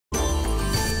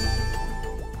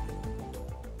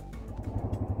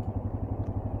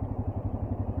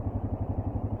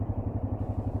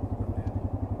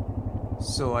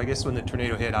So I guess when the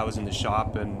tornado hit, I was in the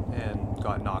shop and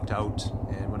got knocked out,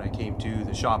 and when I came to,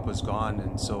 the shop was gone,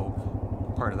 and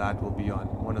so part of that will be on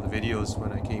one of the videos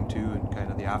when I came to and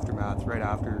kind of the aftermath right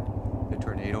after the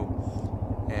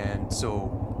tornado. And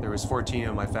so there was 14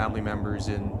 of my family members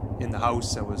in the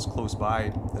house that was close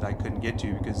by that I couldn't get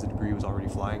to because the debris was already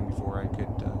flying before I could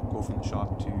go from the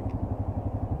shop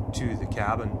to the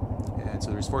cabin. And so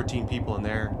there was 14 people in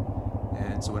there,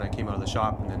 and so when I came out of the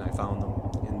shop, and then I found them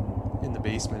in the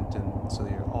basement, and so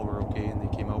they all were okay and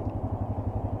they came out.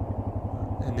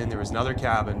 And then there was another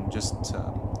cabin just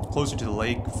closer to the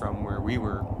lake from where we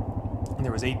were, and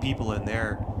there was 8 people in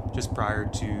there just prior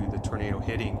to the tornado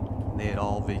hitting, and they had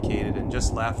all vacated and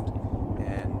just left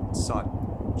and sought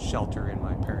shelter in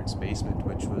my parents' basement,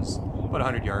 which was about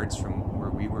 100 yards from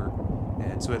where we were,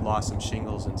 and so it lost some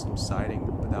shingles and some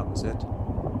siding, but that was it.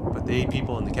 But the 8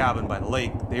 people in the cabin by the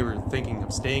lake, they were thinking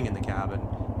of staying in the cabin,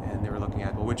 and they were looking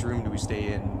at, well, which room do we stay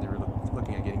in? And they were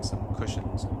looking at getting some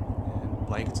cushions and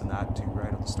blankets and that to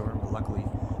ride out the storm, but luckily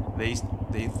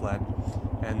they fled.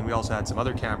 And we also had some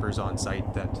other campers on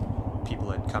site that people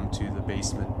had come to the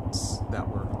basements that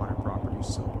were on our property.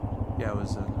 So yeah, it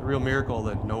was a real miracle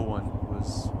that no one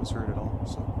was hurt at all.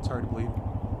 So it's hard to believe.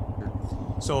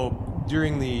 So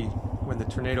when the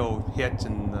tornado hit,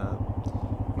 and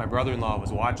my brother-in-law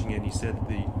was watching it, and he said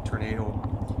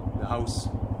the house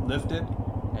lifted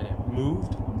and it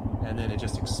moved, and then it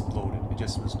just exploded. It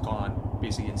just was gone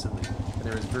basically instantly. And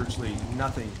there was virtually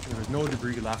nothing. There was no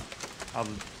debris left of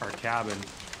our cabin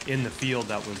in the field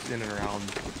that was in and around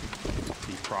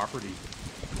the property.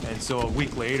 And so a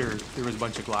week later, there was a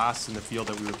bunch of glass in the field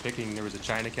that we were picking. There was a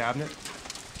china cabinet,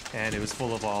 and it was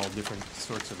full of all different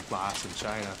sorts of glass and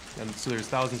china. And so there's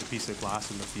thousands of pieces of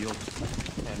glass in the field.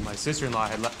 And my sister-in-law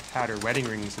had her wedding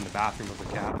rings in the bathroom of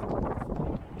the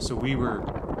cabin. So we were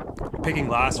picking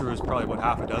glass. There was probably about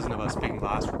half a dozen of us picking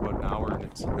glass for about an hour, and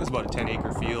it was about a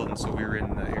 10-acre field, and so we were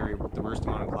in the area with the worst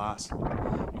amount of glass.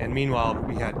 And meanwhile,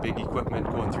 we had big equipment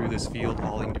going through this field,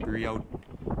 hauling debris out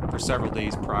for several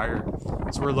days prior.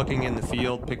 So we're looking in the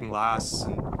field, picking glass,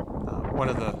 and one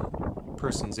of the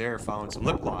persons there found some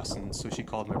lip gloss, and so she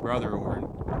called my brother over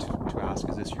to ask,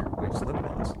 is this your wife's lip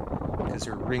gloss? Because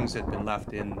her rings had been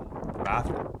left in the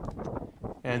bathroom.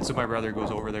 And so my brother goes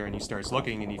over there and he starts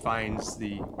looking, and he finds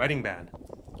the wedding band.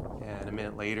 And a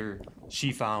minute later,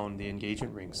 she found the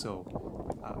engagement ring. So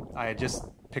I had just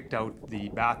picked out the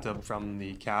bathtub from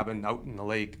the cabin out in the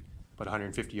lake, about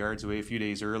 150 yards away a few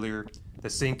days earlier. The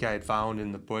sink I had found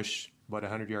in the bush about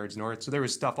 100 yards north. So there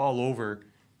was stuff all over,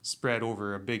 spread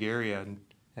over a big area,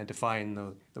 and to find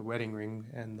the wedding ring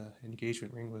and the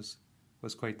engagement ring was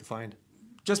quite the find.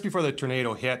 Just before the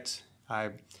tornado hit,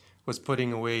 I was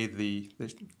putting away the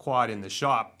quad in the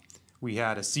shop. We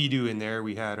had a Sea-Doo in there,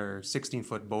 we had our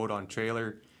 16-foot boat on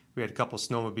trailer, we had a couple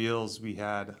snowmobiles, we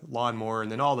had a lawnmower,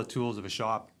 and then all the tools of a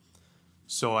shop.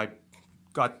 So I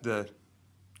got the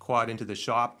quad into the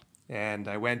shop, and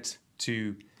I went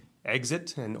to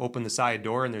exit and open the side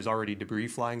door, and there's already debris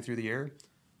flying through the air.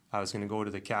 I was going to go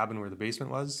to the cabin where the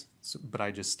basement was, but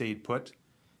I just stayed put.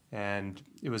 And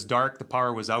it was dark, the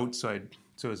power was out, so it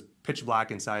was pitch black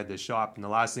inside the shop. And the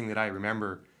last thing that I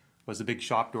remember was the big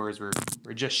shop doors were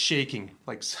just shaking,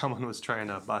 like someone was trying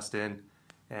to bust in.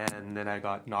 And then I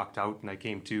got knocked out, and I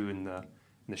came to, and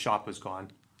the shop was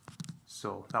gone.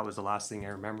 So that was the last thing I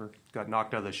remember. Got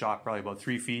knocked out of the shop probably about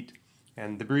 3 feet,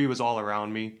 and debris was all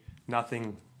around me.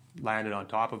 Nothing landed on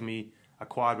top of me. A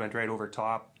quad went right over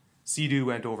top. Sea-Doo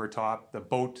went over top. The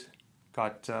boat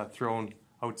got thrown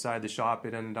outside the shop.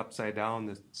 It ended upside down.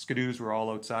 The skidoos were all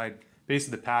outside.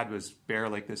 Basically, the pad was bare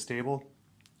like this table,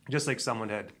 just like someone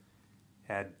had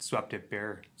swept it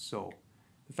bare. So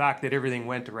the fact that everything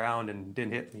went around and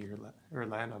didn't hit me or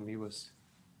land on me was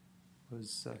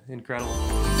incredible.